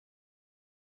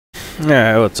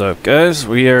Alright, what's up guys?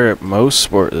 We are at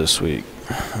Mosport this week.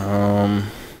 I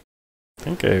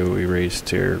think we raced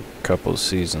here a couple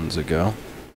seasons ago.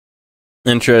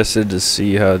 Interested to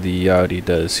see how the Audi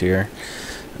does here.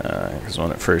 Because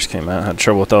when it first came out, I had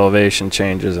trouble with elevation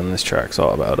changes, and this track's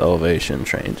all about elevation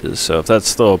changes. So if that's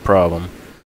still a problem,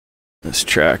 this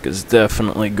track is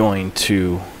definitely going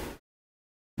to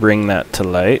bring that to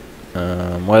light.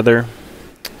 Weather.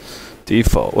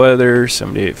 Default weather,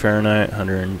 78 Fahrenheit,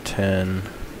 110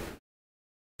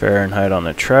 Fahrenheit on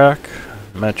the track.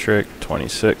 Metric,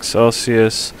 26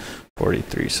 Celsius,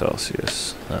 43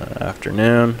 Celsius.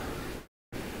 Afternoon.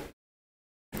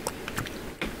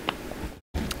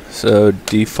 So,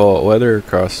 default weather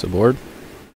across the board.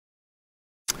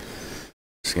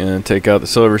 Just gonna take out the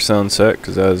Silverstone set,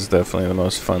 because that is definitely the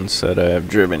most fun set I have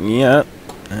driven yet.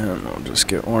 And we'll just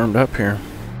get warmed up here.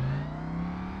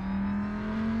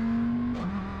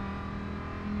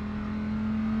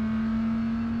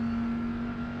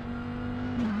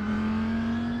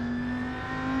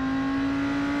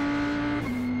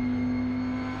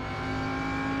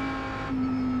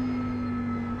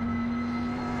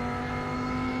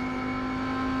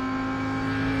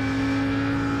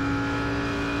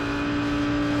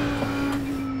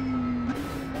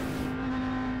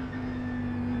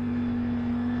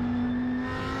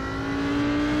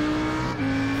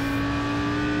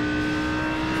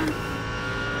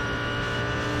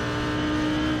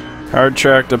 Hard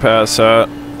track to pass at.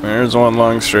 There's one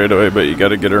long straightaway, but you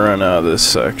gotta get a run out of this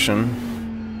section.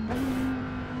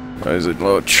 It's a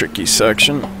little tricky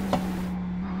section.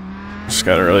 Just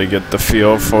gotta really get the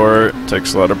feel for it.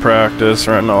 Takes a lot of practice,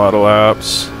 running a lot of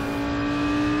laps.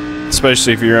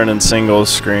 Especially if you're running single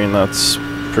screen, that's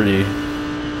pretty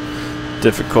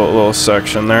difficult little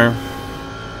section there.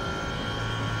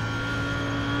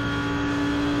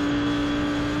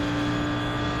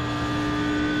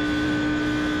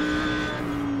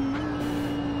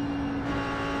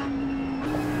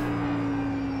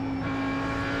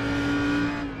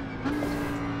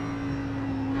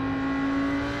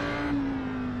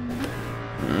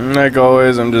 Like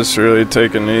always, I'm just really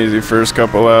taking it easy first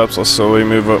couple laps. I'll slowly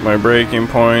move up my braking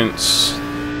points.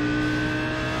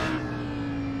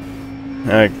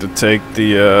 I like to take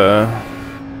the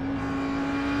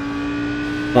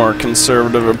more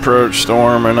conservative approach to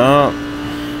warming up.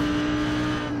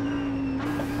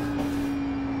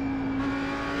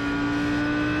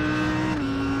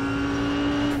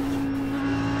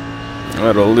 A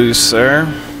little loose there.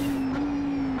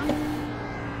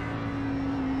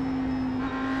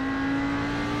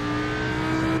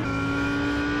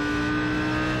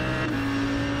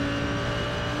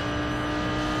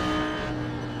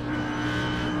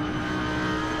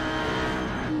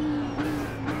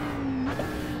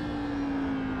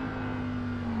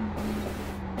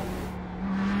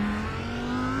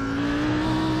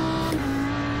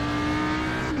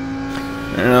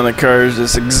 And the car is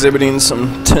just exhibiting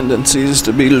some tendencies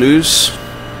to be loose.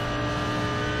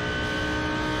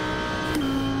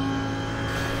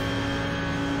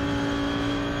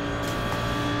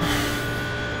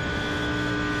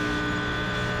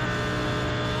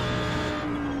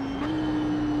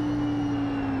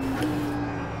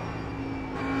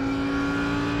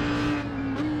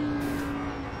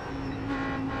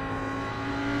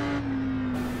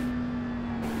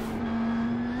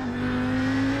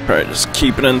 Probably just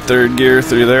keep it in third gear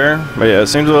through there. But yeah, it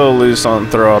seems a little loose on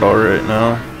throttle right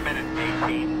now. Minute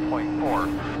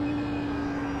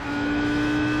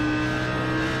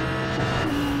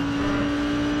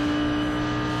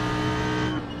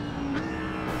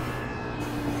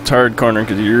It's hard corner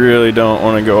because you really don't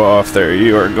want to go off there.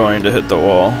 You are going to hit the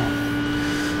wall.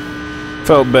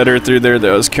 Felt better through there that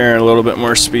I was carrying a little bit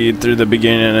more speed through the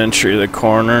beginning and entry of the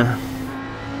corner.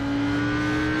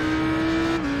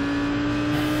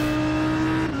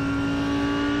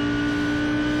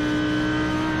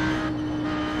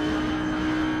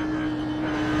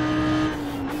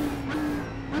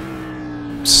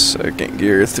 Second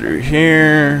gear through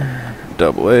here,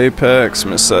 double apex,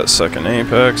 missed that second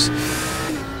apex.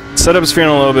 Setup's feeling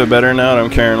a little bit better now.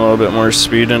 I'm carrying a little bit more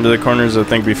speed into the corners. I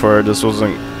think before I just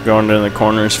wasn't going into the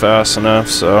corners fast enough,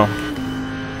 so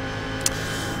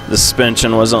the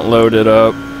suspension wasn't loaded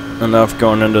up enough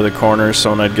going into the corners, so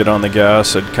when I'd get on the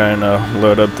gas, I'd kind of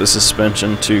load up the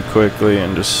suspension too quickly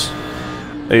and just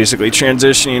basically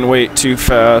transitioning weight too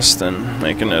fast and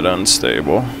making it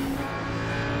unstable.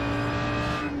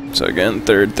 So again,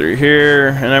 third through here,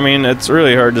 and I mean, it's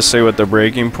really hard to say what the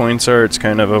braking points are. It's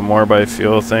kind of a more by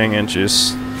feel thing, and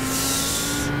just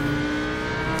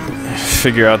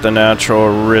figure out the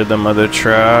natural rhythm of the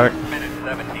track. Minute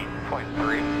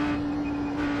 17.3.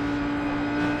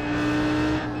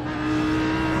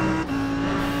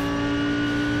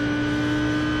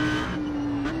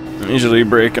 Usually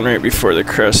braking right before the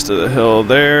crest of the hill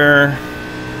there.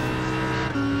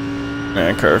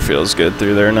 That car feels good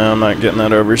through there now. I'm not getting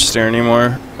that oversteer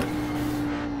anymore.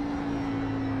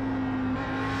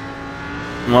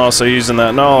 I'm also using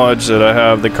that knowledge that I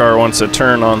have the car wants to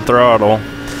turn on throttle.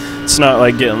 It's not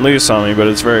like getting loose on me, but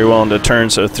it's very willing to turn.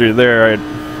 So through there, I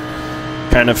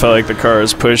kind of felt like the car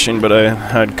was pushing, but I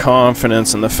had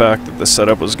confidence in the fact that the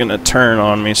setup was going to turn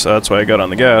on me. So that's why I got on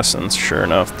the gas, and sure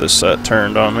enough, the set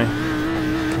turned on me.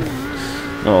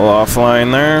 A little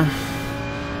offline there.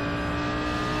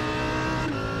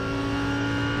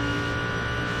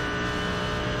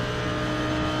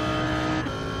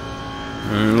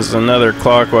 And this is another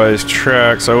clockwise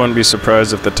track, so I wouldn't be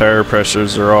surprised if the tire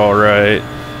pressures are all right.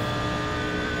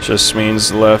 Just means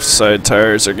the left side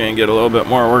tires are going to get a little bit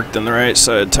more work than the right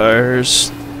side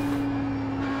tires.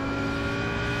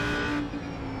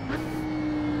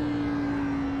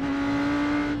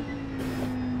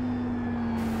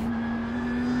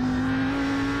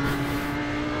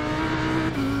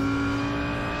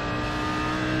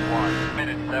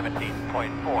 Minute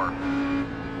 17.4.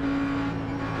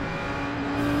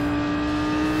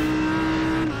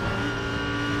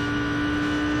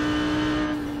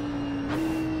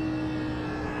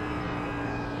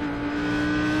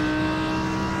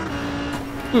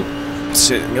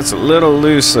 See, it gets a little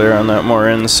loose there on that more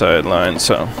inside line,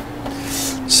 so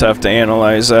just have to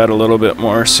analyze that a little bit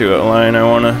more, see what line I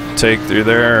want to take through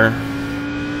there.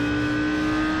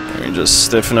 Let me just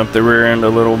stiffen up the rear end a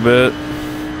little bit.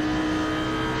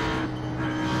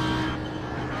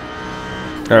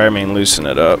 Or I mean loosen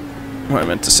it up. What I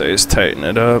meant to say is tighten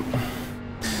it up.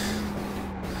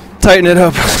 Tighten it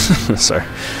up. Sorry.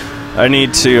 I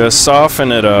need to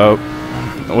soften it up,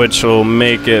 which will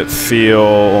make it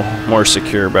feel more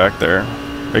secure back there.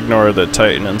 Ignore the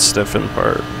tighten and stiffen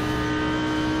part.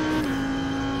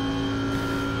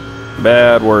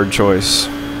 Bad word choice.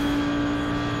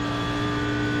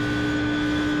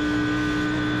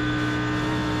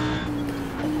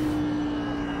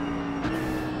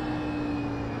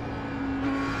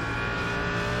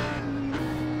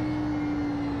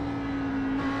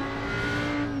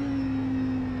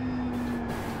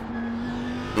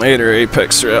 Later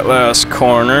apex through that last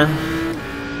corner. 1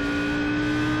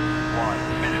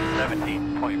 minute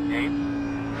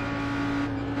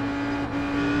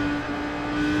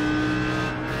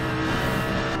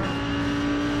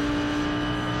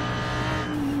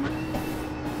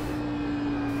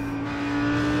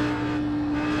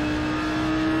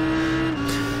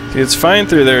It's fine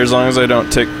through there as long as I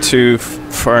don't take too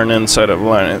far an inside of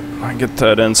line. I get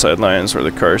that inside line is where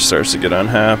the car starts to get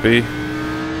unhappy.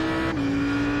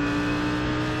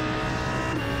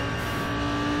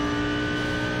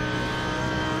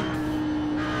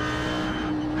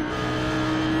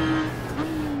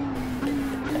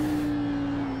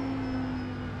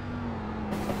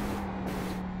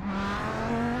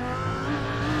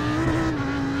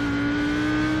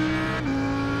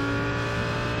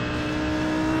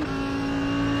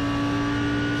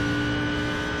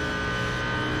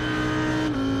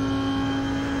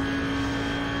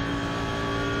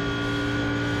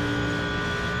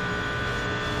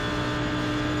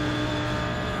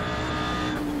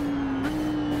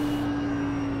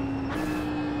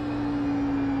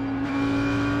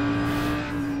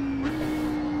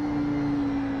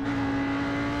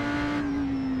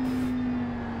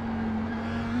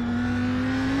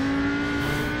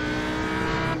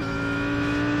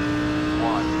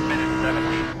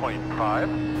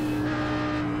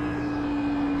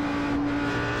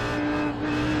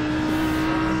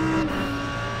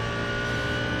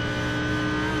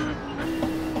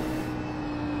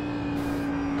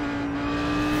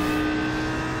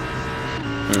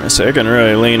 So I can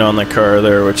really lean on the car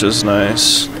there, which is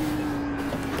nice.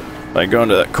 I go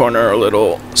into that corner a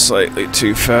little slightly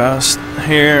too fast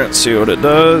here. Let's see what it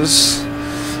does.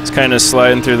 It's kind of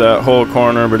sliding through that whole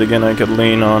corner, but again, I could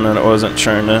lean on it. It wasn't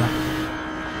trying to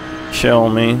kill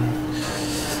me.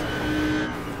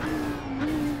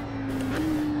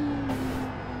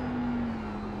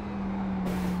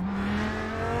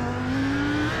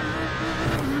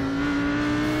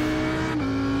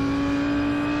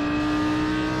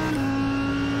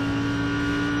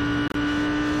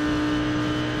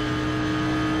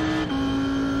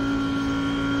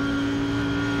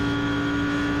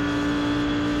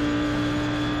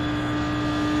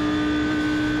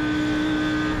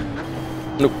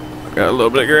 Nope, got a little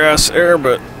bit of grass there,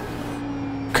 but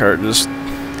car just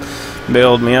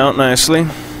bailed me out nicely.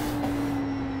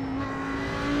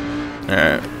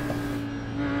 Alright.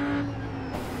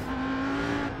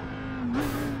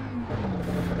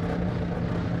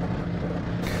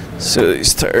 So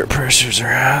these tire pressures are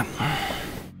at.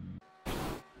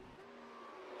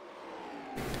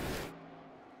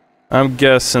 I'm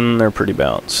guessing they're pretty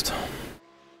balanced.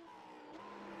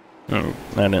 I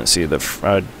didn't see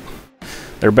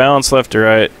they're balanced left to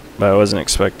right, but I wasn't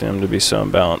expecting them to be so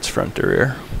imbalanced front to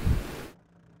rear.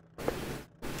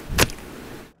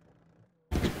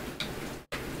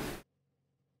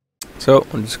 So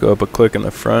we'll just go up a click in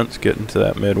the front to get into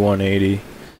that mid 180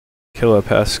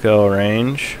 kilopascal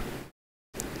range.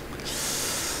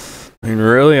 I mean,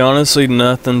 really, honestly,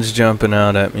 nothing's jumping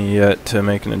out at me yet to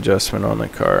make an adjustment on the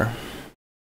car.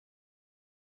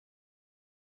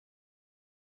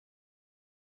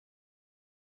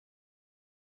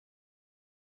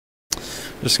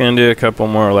 Just gonna do a couple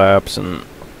more laps and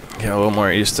get a little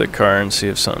more used to the car and see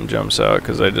if something jumps out,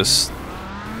 because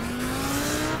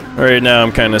right now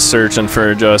I'm kind of searching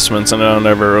for adjustments, and I don't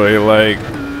ever really like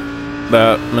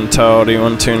that mentality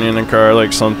when tuning a car,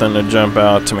 like something to jump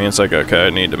out to me. It's like, okay, I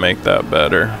need to make that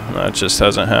better. That just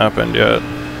hasn't happened yet.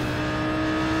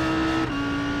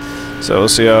 So we'll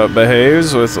see how it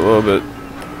behaves with a little bit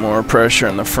more pressure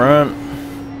in the front.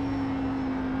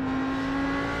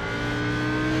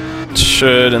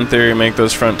 Should, in theory, make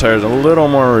those front tires a little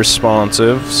more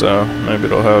responsive, so maybe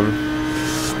it'll have...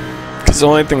 Because the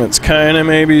only thing that's kind of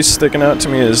maybe sticking out to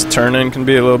me is turn-in can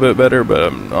be a little bit better,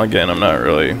 but again, I'm not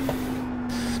really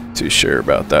too sure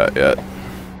about that yet.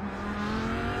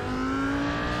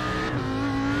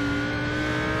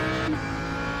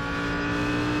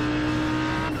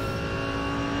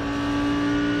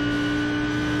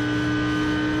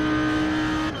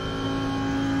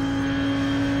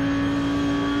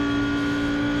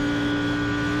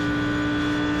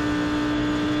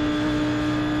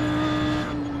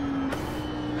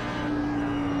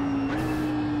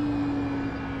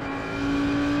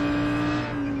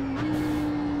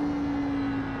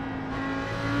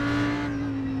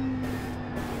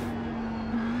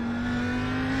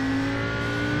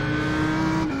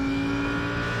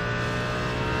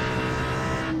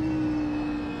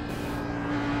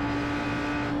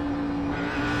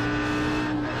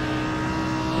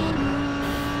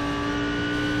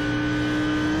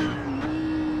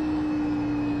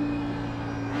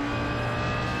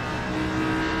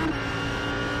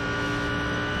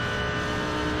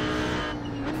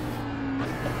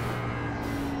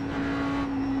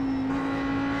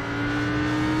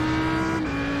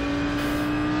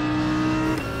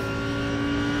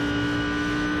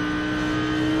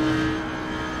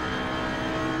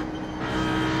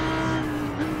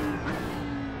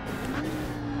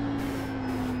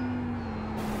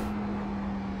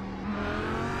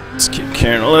 Just keep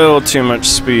carrying a little too much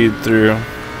speed through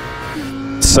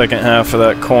the second half of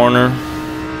that corner.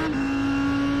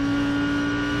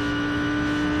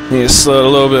 Need to slow it a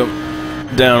little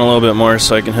bit down a little bit more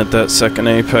so I can hit that second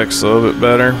apex a little bit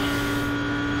better.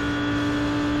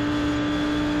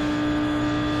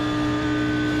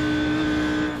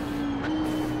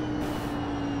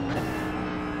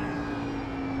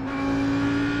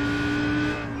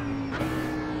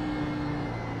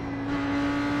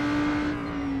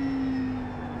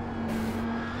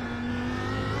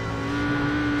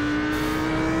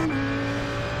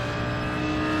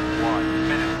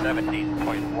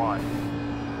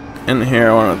 In here,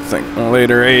 I want to think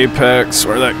later apex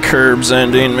where that curb's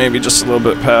ending, maybe just a little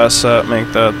bit past that,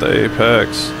 make that the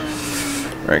apex.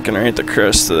 Where I can rate the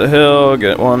crest of the hill,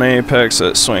 get one apex,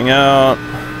 that swing out.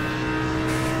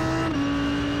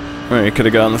 Maybe could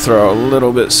have gotten the throttle a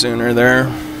little bit sooner there.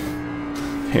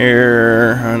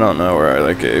 Here, I don't know where I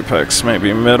like apex,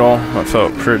 maybe middle. That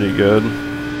felt pretty good.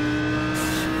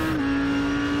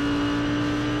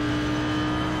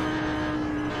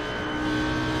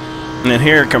 And then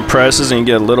here it compresses and you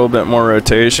get a little bit more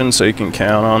rotation, so you can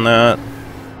count on that.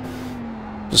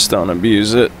 Just don't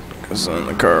abuse it, because then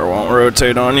the car won't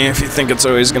rotate on you if you think it's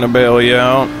always going to bail you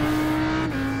out.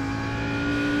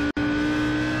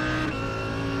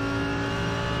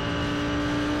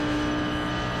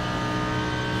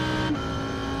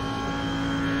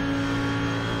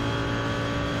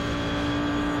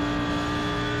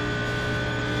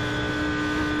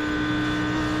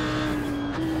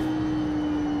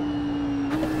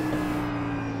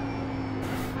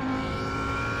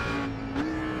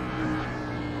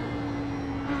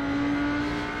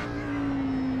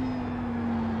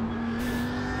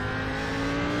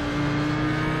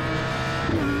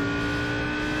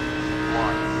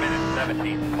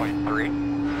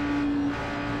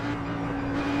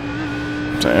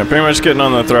 So I'm pretty much getting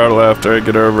on the throttle after I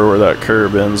get over where that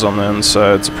curb ends on the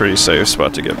inside. It's a pretty safe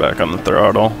spot to get back on the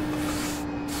throttle.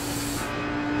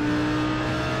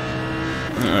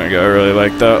 There we go, I really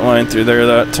like that line through there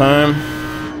that time.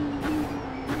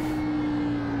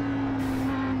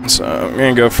 So I'm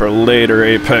gonna go for a later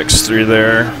apex through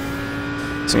there.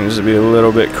 Seems to be a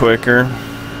little bit quicker.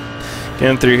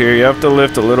 Getting through here, you have to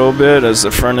lift a little bit as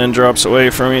the front end drops away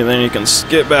from you, then you can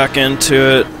get back into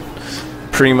it.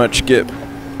 Pretty much get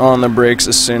on the brakes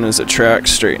as soon as the track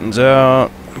straightens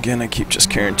out. Again, I keep just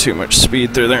carrying too much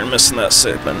speed through there and missing that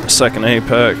second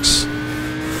apex.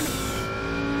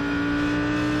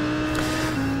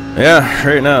 Yeah,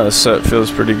 right now the set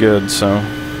feels pretty good, so I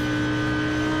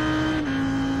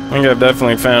think I've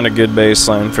definitely found a good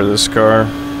baseline for this car.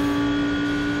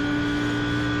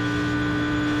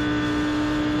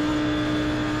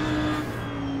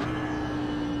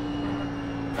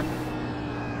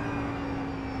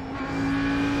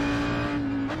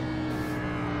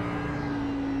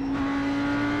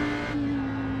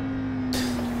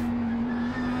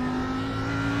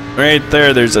 Right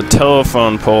there, there's a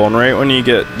telephone pole, and right when you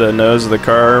get the nose of the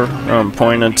car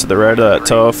pointed to the right of that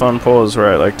telephone pole is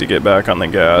where I like to get back on the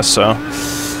gas, so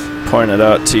point it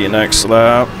out to you next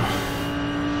lap.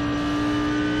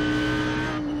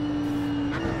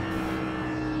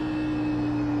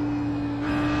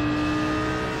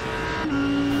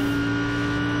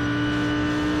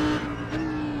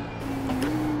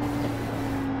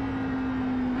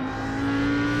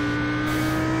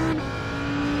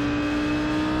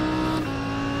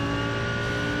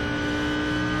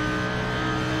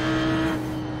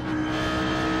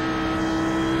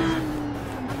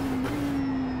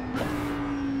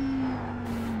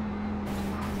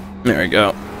 There we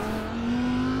go.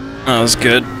 That was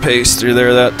good pace through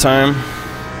there that time.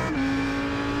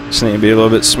 Just need to be a little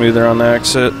bit smoother on the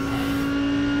exit.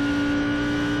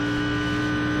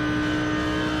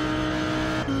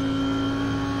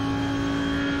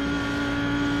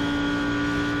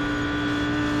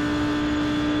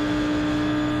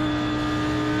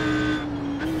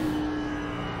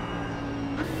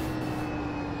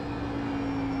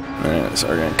 Alright, so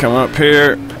we're gonna come up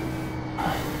here.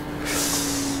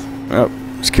 Oh,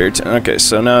 it's carried 10. Okay,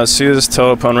 so now see this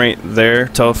telephone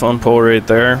pole right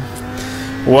there.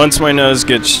 Once my nose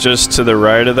gets just to the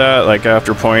right of that, like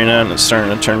after pointing it and it's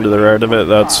starting to turn to the right of it,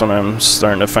 that's when I'm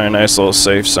starting to find a nice little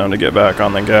safe zone to get back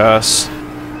on the gas.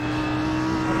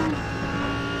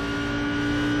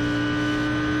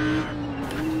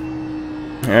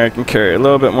 Here I can carry a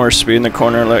little bit more speed in the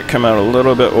corner, let it come out a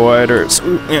little bit wider. It's,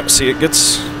 ooh, yeah, see it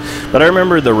gets... But I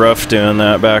remember the rough doing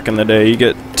that back in the day. You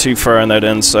get too far on that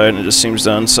inside and it just seems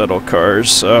to unsettle cars,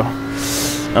 so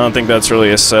I don't think that's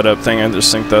really a setup thing. I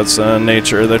just think that's the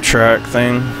nature of the track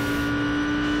thing.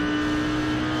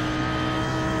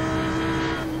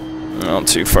 Not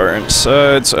too far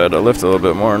inside, so I had to lift a little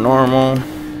bit more normal.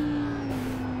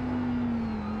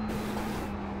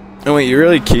 And what you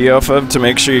really key off of to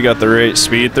make sure you got the right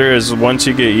speed through is once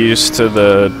you get used to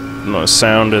the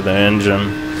sound of the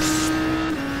engine.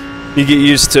 You get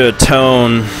used to a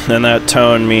tone, and that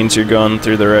tone means you're going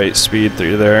through the right speed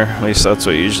through there. At least that's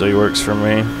what usually works for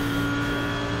me.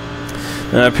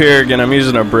 And up here, again, I'm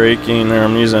using a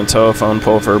a telephone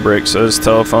pole for a brake. So this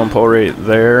telephone pole right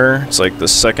there, it's like the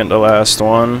second to last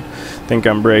one. I think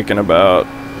I'm braking about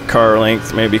car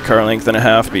length, maybe car length and a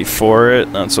half before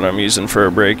it. That's what I'm using for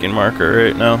a braking marker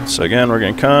right now. So again, we're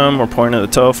pointing at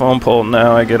the telephone pole.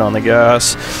 Now I get on the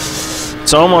gas.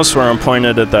 It's almost where I'm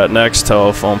pointed at that next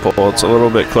telephone pole. It's a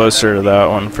little bit closer to that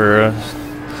one for a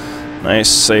nice,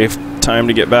 safe time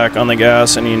to get back on the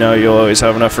gas, and you know you'll always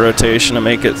have enough rotation to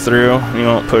make it through. You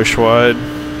won't push wide.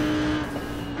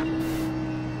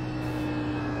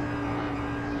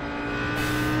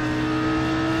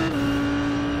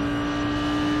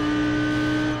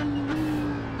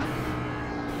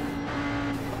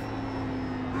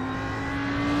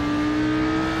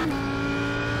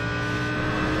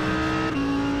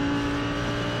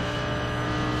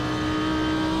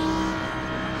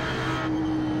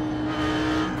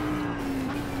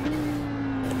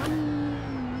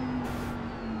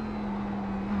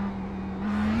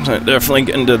 Definitely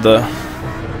getting to the...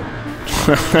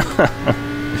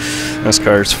 This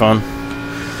car's fun.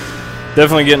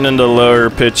 Definitely getting into lower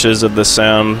pitches of the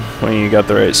sound when you got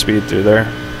the right speed through there.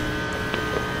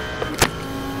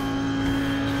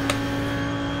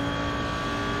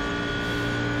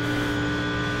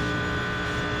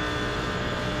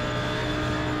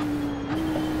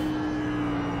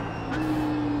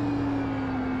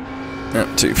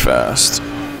 Not too fast.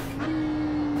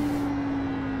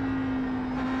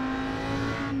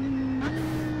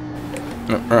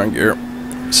 Wrong gear.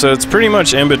 So it's pretty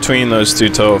much in between those two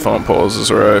telephone poles is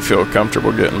where I feel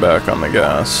comfortable getting back on the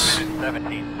gas.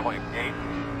 17.8.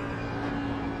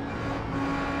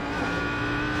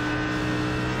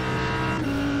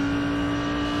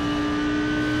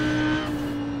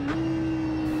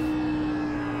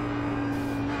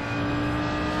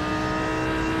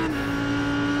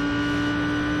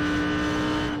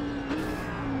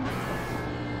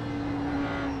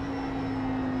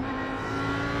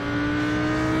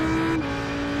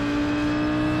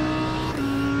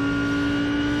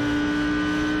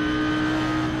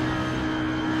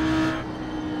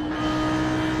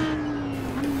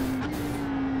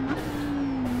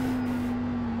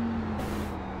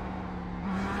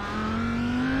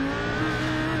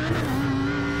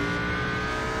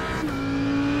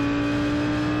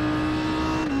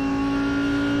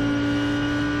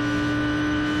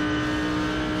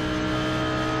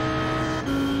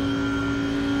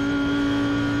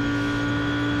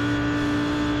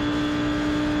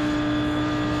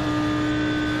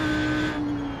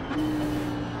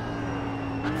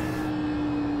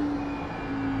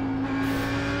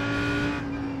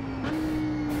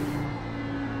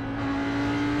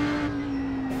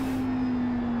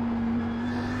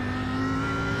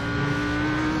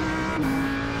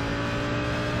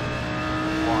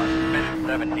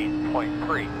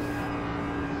 17.3.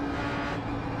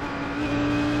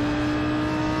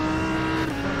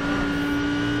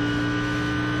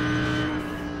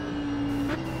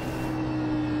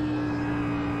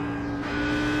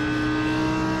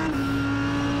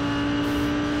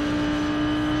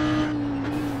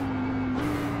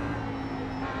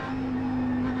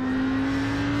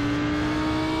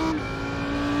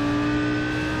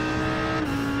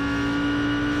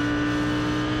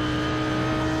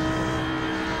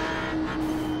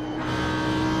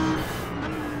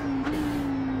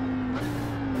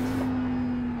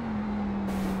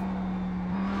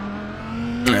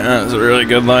 Yeah, it's a really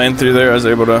good line through there. I was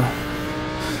able to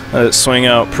let it swing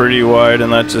out pretty wide,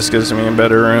 and that just gives me a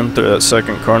better room through that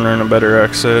second corner and a better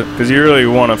exit. Because you really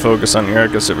want to focus on your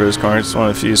exit for this corner. It's one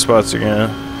of the few spots you're going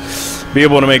to be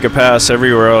able to make a pass.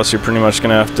 Everywhere else, you're pretty much going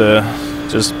to have to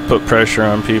just put pressure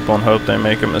on people and hope they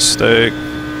make a mistake.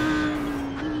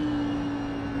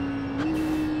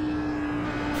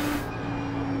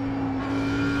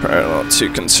 Probably a little too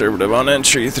conservative on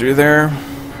entry through there.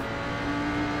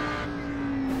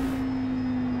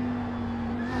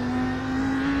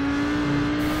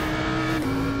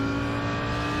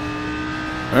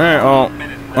 Alright, well,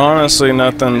 honestly,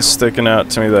 nothing's sticking out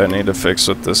to me that I need to fix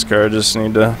with this car. I just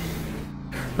need to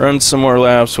run some more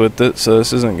laps with it, so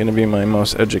this isn't going to be my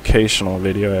most educational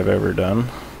video I've ever done.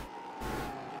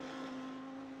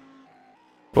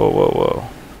 Whoa, whoa, whoa.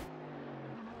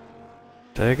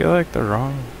 Did I get, like, the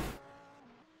wrong...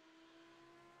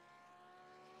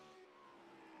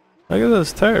 Look at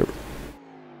this tire.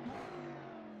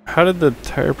 How did the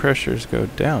tire pressures go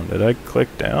down? Did I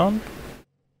click down?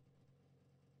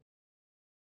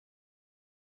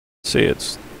 See,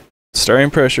 it's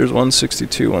starting pressure is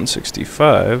 162,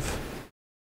 165.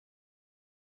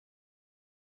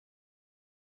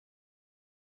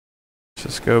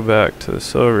 Just go back to the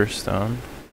Silverstone.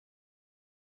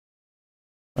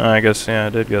 Oh, I guess, yeah, I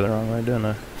did go the wrong way, didn't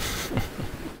I?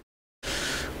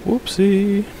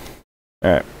 Whoopsie.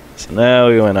 Alright, so now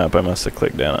we went up. I must have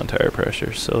clicked down on tire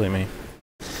pressure. Silly me.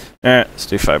 Alright, let's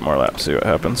do 5 more laps, see what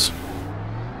happens.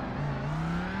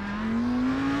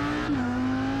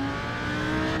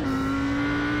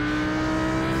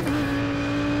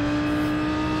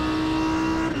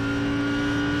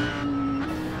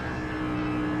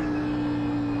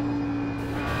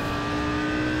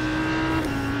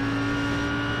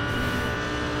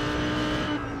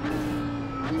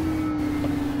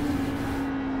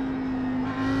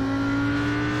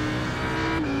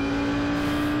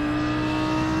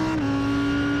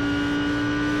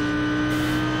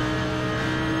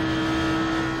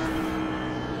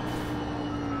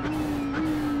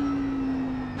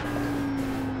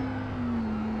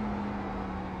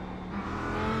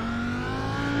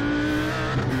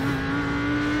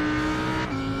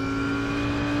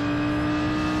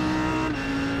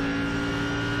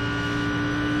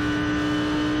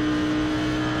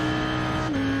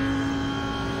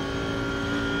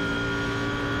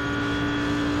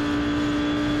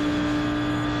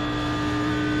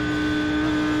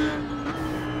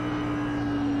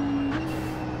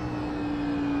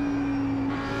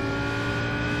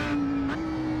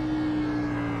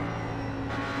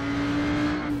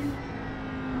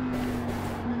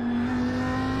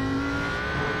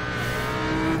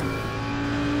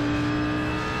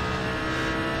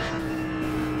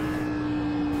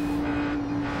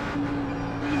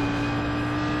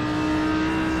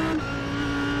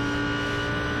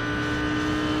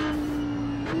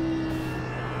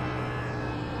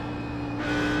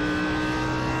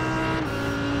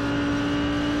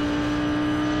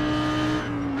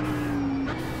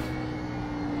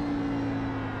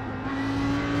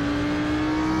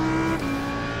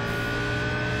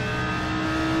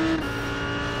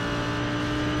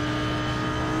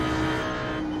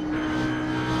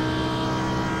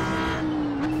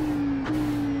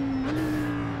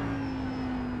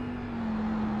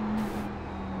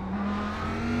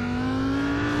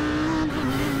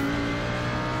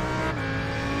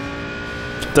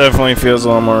 Definitely feels a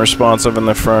little more responsive in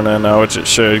the front end now, which it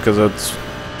should, because it's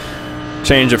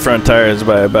changed the front tires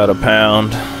by about a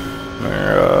pound.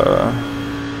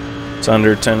 It's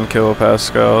under 10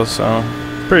 kilopascals, so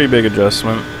pretty big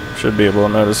adjustment. Should be able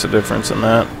to notice a difference in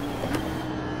that.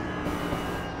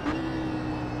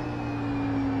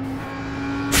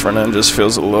 Front end just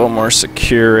feels a little more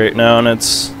secure right now, and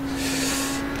it's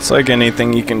like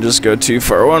anything, you can just go too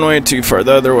far one way, too far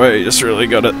the other way. You just really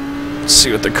gotta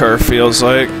see what the car feels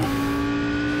like. 1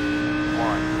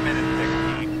 minute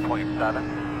 16.7.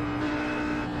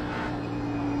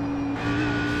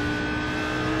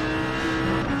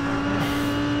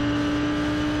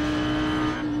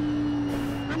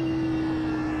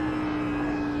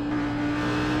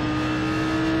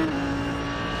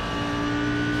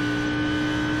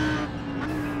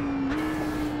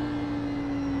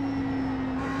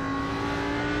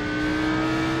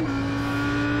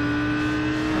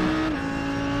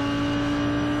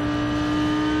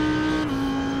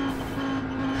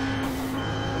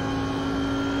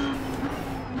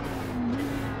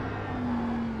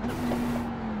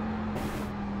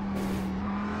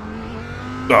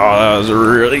 that was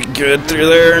really good through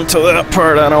there until that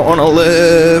part I don't want to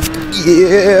lift.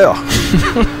 Yeah!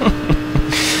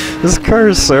 This car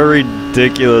is so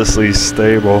ridiculously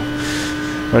stable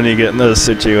when you get in those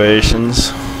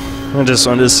situations. I just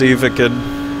wanted to see if it could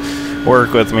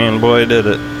work with me, and boy, did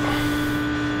it.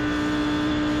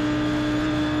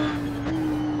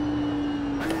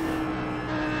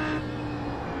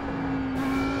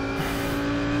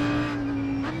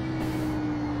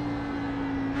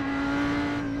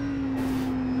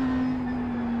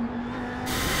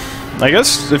 I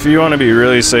guess if you want to be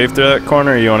really safe through that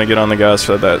corner, you want to get on the gas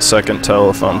for that second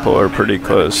telephone pole or pretty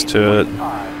close to it.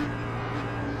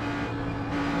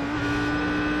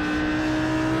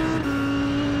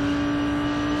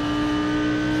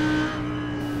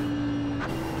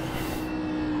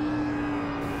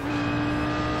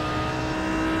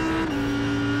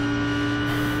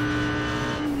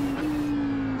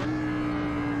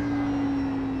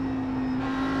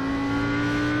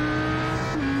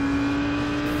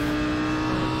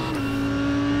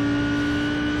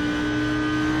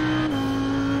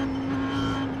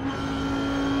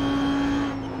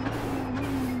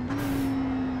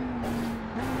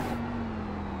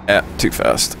 Yeah, too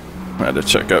fast. I had to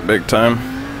check out big time.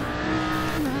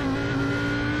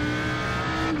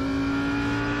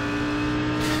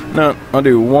 No, I'll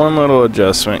do one little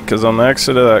adjustment, because on the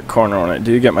exit of that corner, when I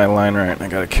do get my line right, and I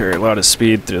gotta carry a lot of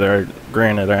speed through there.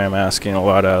 Granted, I am asking a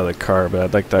lot out of the car, but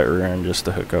I'd like that rear end just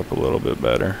to hook up a little bit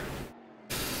better.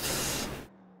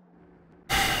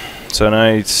 So now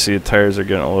you see the tires are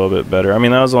getting a little bit better. I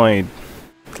mean, that was only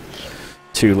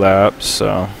 2 laps,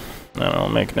 so I don't know,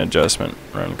 make an adjustment,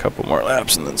 run a couple more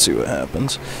laps, and then see what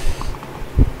happens.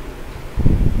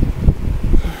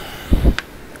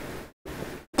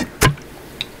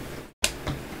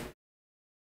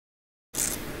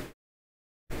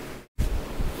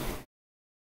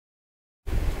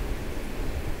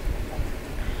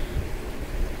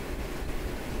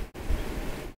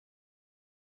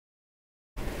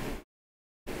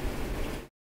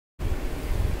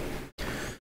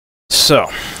 So,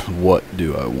 what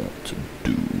do I want to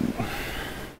do?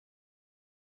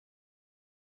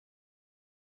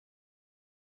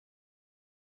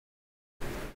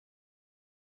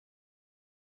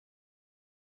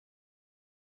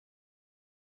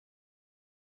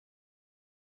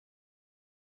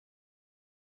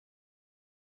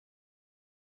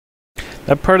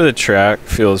 That part of the track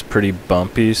feels pretty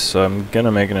bumpy, so I'm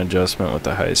gonna make an adjustment with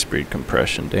the high-speed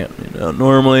compression dampening. Now,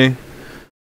 normally,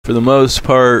 for the most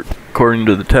part, according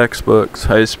to the textbooks,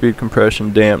 high-speed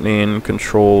compression dampening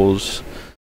controls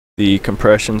the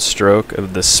compression stroke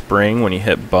of the spring when you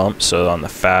hit bumps, so on the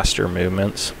faster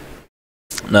movements.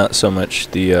 Not so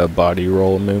much the body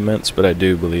roll movements, but I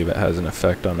do believe it has an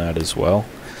effect on that as well.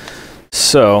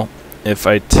 So, if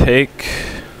I take...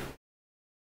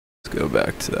 Let's go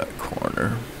back to that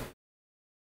corner.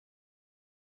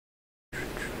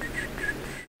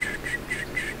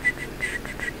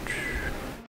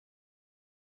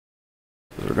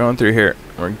 We're going through here.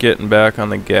 We're getting back on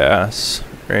the gas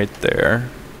right there.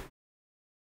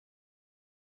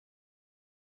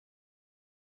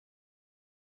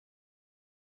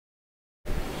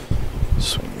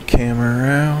 Swing the camera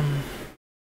around.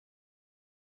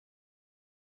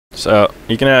 So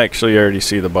you can actually already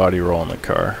see the body roll in the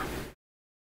car.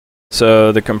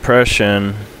 So the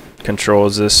compression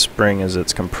controls this spring as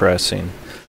it's compressing.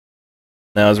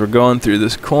 Now as we're going through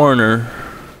this corner,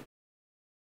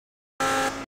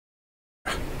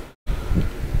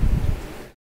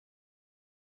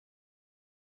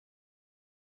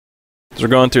 as we're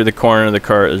going through the corner, the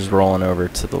car is rolling over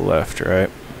to the left, right?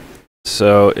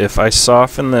 So if I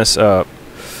soften this up,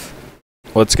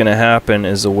 what's going to happen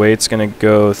is the weight's going to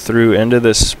go through into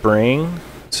this spring.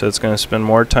 So it's going to spend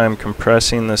more time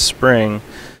compressing the spring,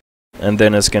 and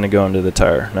then it's going to go into the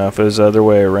tire. Now if it was the other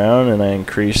way around and I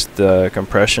increased the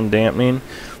compression dampening,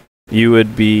 you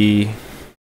would be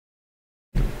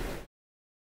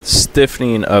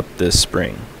stiffening up this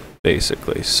spring,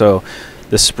 basically. So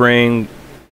the spring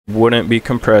wouldn't be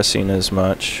compressing as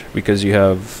much because you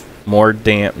have more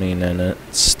dampening in it,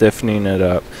 stiffening it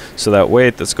up, so that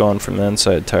weight that's going from the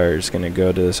inside tire is going to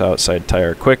go to this outside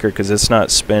tire quicker because it's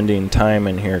not spending time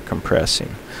in here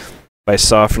compressing. By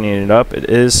softening it up, it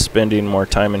is spending more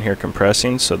time in here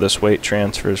compressing, so this weight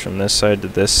transfers from this side to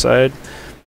this side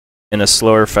in a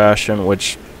slower fashion,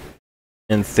 which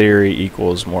in theory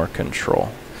equals more control.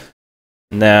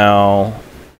 Now,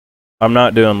 I'm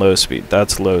not doing low speed,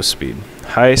 that's low speed.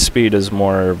 High speed is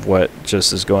more of what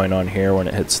just is going on here when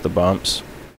it hits the bumps.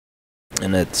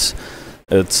 And it's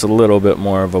a little bit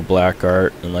more of a black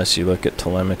art unless you look at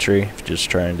telemetry. If you just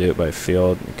try and do it by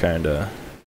field, you kind of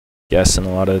guessing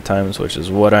a lot of the times, which is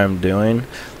what I'm doing.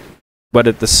 But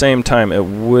at the same time, it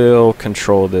will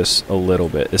control this a little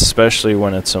bit, especially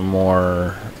when it's a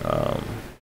more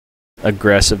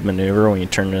aggressive maneuver, when you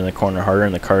turn in the corner harder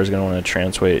and the car is going to want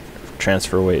to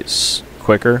transfer weights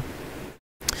quicker.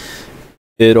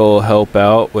 It'll help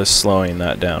out with slowing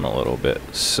that down a little bit.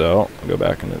 So I'll go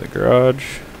back into the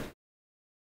garage.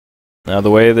 Now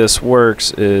the way this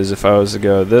works is if I was to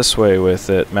go this way with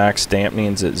it, max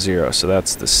dampening's at 0, so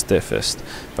that's the stiffest.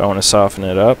 If I want to soften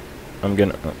it up, if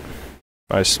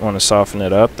I want to soften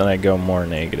it up, then I go more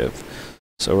negative.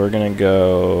 So we're going to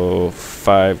go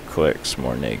 5 clicks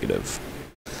more negative.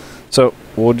 So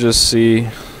we'll just see.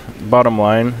 Bottom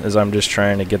line is I'm just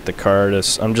trying to get the car to,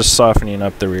 I'm just softening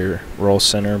up the rear roll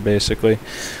center basically.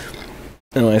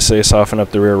 And when I say soften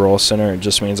up the rear roll center, it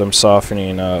just means I'm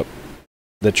softening up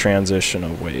the transition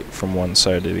of weight from one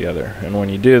side to the other. And when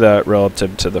you do that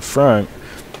relative to the front,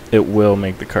 it will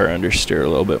make the car understeer a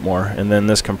little bit more. And then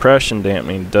this compression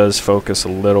dampening does focus a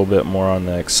little bit more on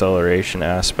the acceleration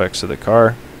aspects of the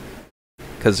car.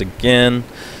 Because again,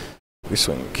 we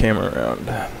swing the camera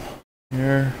around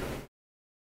here.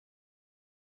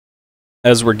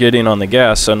 As we're getting on the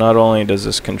gas, so not only does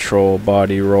this control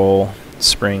body roll,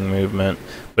 spring movement,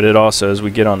 but it also, as we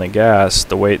get on the gas,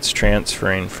 the weight's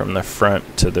transferring from the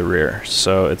front to the rear.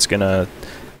 So it's gonna,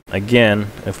 again,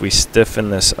 if we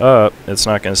stiffen this up, it's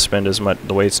not gonna spend as much,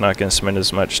 the weight's not gonna spend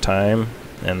as much time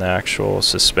in the actual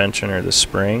suspension or the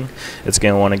spring. It's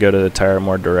gonna wanna go to the tire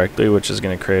more directly, which is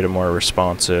gonna create a more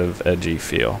responsive, edgy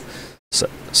feel. So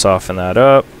soften that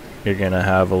up. You're going to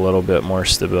have a little bit more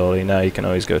stability. Now you can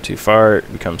always go too far.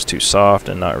 It becomes too soft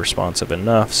and not responsive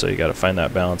enough. So you got to find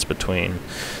that balance between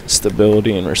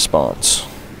stability and response.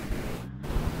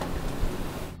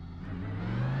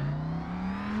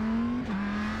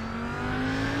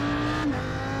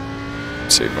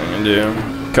 Let's see if we can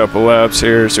do a couple laps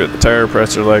here, see what the tire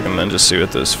pressure like, and then just see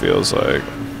what this feels like.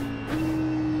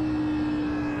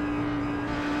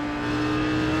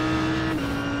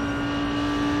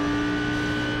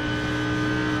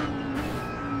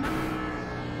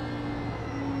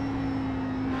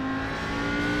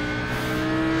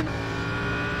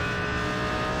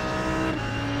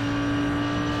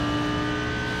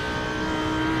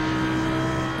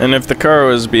 And if the car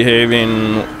was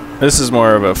behaving, this is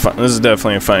more of a, this is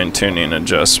definitely a fine-tuning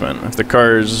adjustment. If the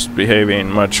car is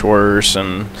behaving much worse,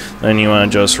 and then you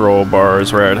want to adjust roll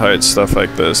bars, ride height, stuff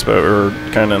like this. But we're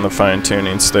kind of in the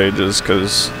fine-tuning stages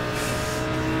because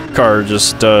the car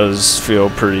just does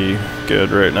feel pretty good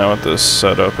right now with this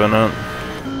setup in it.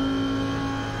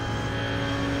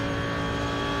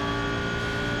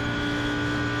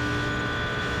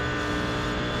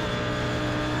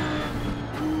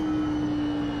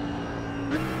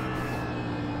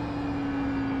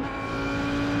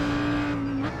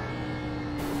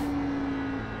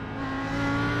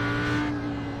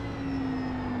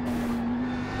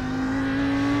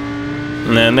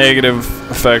 And the negative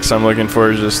effects I'm looking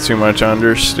for is just too much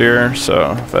understeer.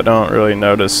 So if I don't really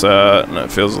notice that and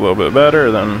it feels a little bit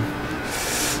better, then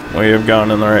we have gone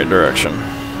in the right direction.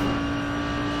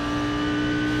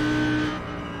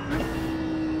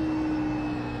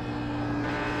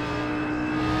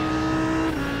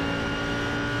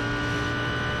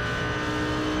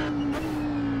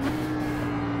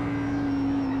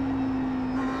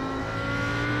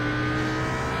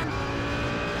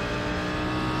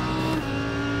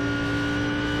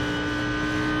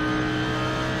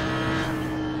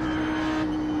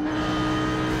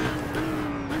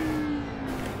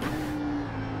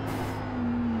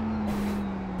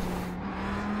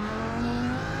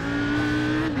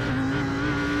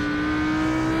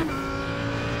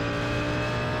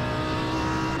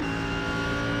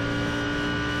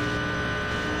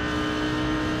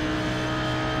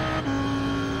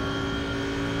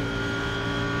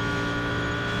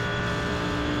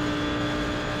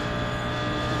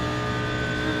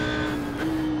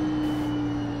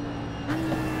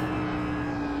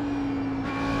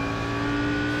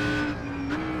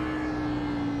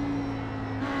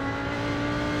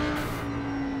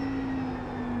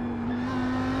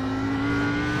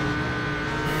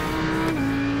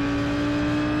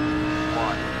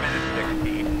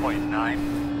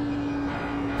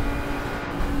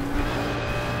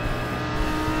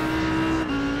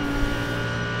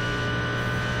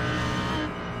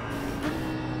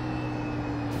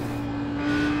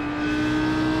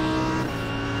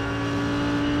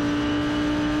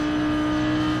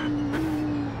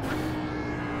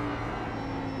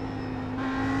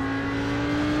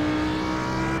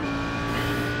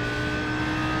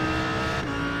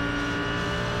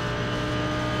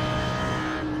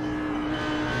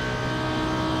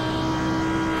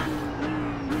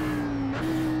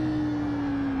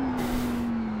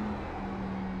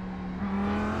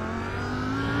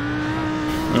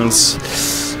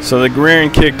 So the rear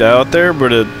end kicked out there,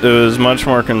 but it was much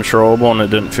more controllable and it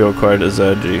didn't feel quite as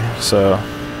edgy. So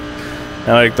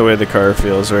I like the way the car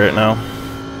feels right now.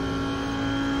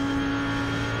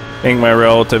 I think my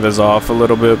relative is off a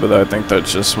little bit, but I think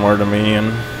that's just more to me and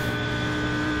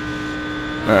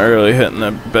not really hitting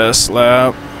the best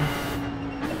lap.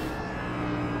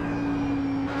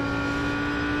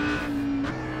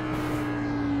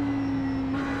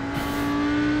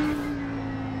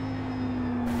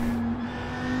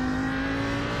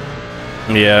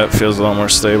 Yeah, it feels a lot more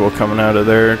stable coming out of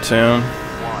there too. 1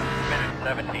 minute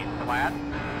 17 flat.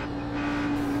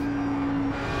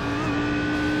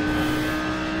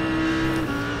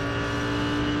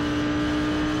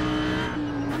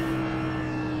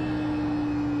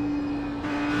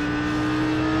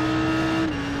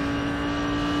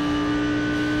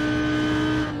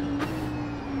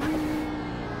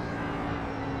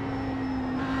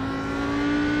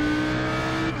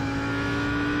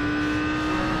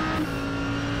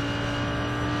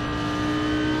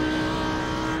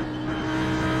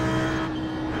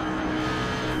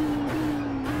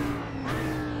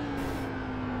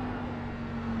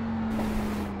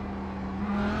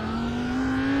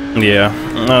 Yeah,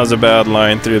 that was a bad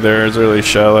line through there. It was really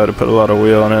shallow. I had to put a lot of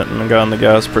wheel in it and got on the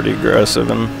gas pretty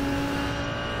aggressive and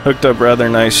hooked up rather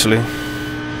nicely.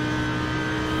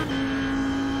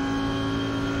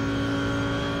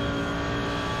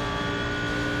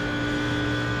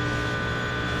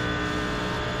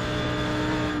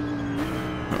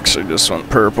 Actually just went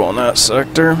purple in that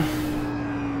sector.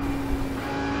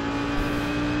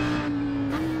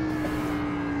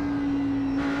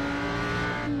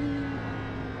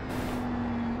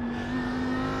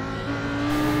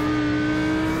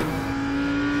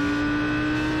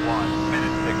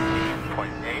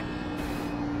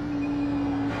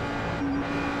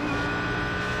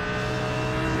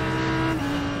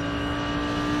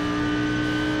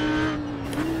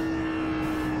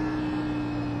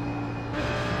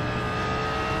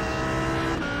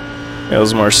 It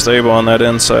was more stable on that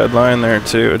inside line there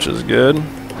too, which is good.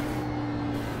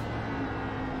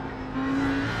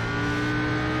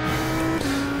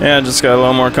 Yeah, just got a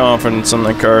little more confidence in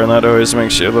the car, and that always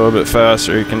makes you a little bit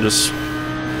faster. You can just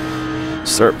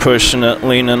start pushing it,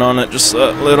 leaning on it just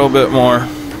a little bit more.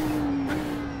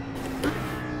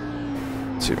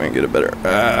 See if we can get a better...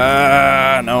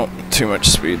 no, too much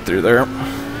speed through there.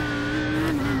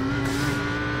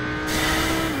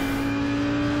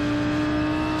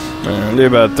 And do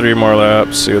about 3 more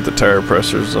laps, see what the tire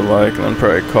pressures are like, and then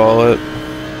probably call it.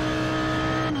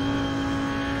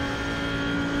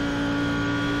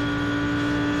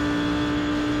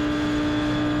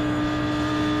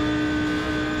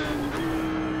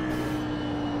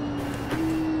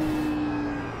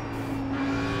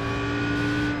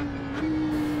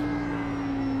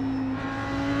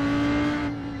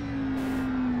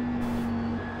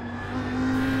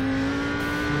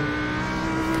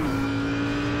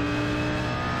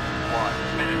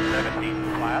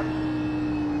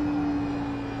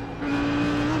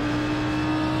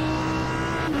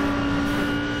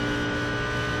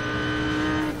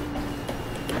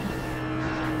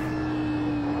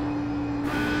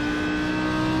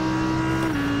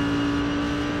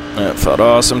 That felt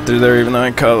awesome through there, even though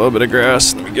I caught a little bit of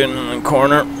grass in the beginning of the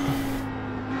corner.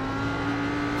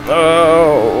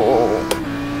 Oh!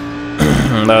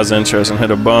 That was interesting.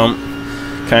 Hit a bump.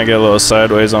 Kind of got a little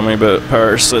sideways on me, but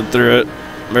power slid through it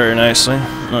very nicely.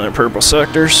 Another purple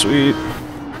sector. Sweet.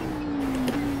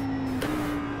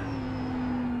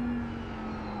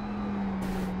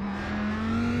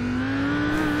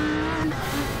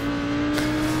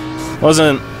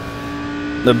 Wasn't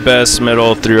the best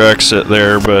middle through exit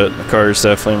there, but the car is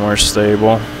definitely more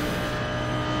stable.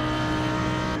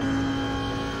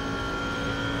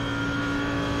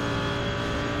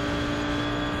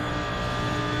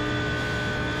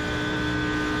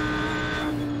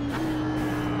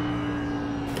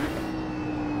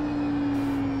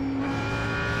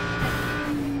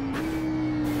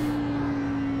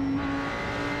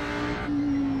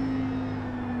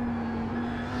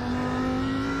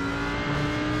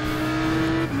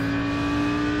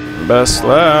 Best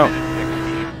lap.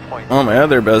 Oh, my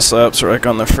other best laps were like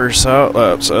on the first out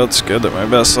lap, so that's good that my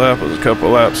best lap was a couple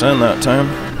laps in that time.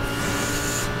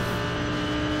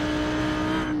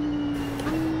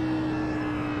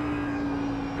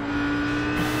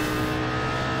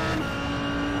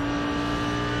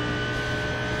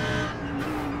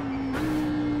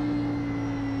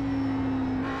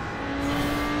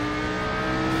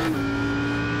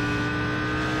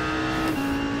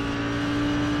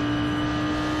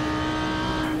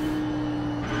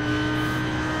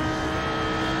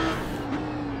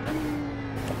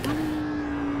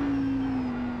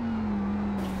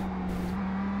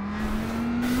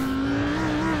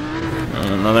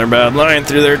 Another bad line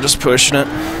through there, just pushing it.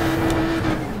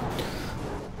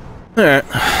 Alright.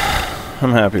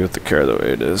 I'm happy with the car the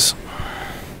way it is.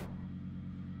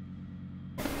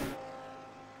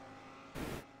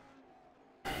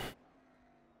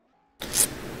 Looks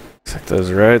like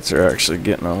those rights are actually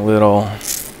getting a little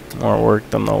more work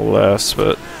than the lefts,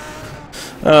 but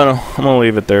I don't know. I'm going to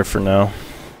leave it there for now.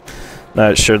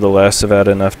 Not sure the lefts have had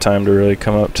enough time to really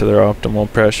come up to their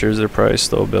optimal pressures. They're probably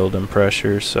still building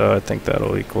pressure, so I think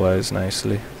that'll equalize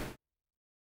nicely.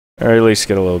 Or at least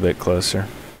get a little bit closer.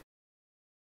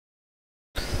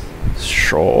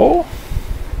 Sure.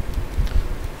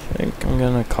 I think I'm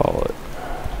gonna call it.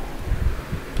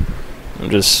 I'm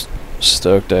just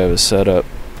stoked I have a setup,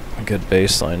 a good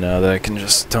baseline now that I can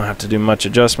just don't have to do much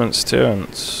adjustments to, and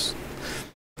it's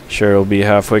sure it'll be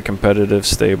halfway competitive,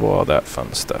 stable, all that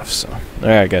fun stuff. So,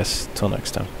 alright guys, till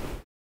next time.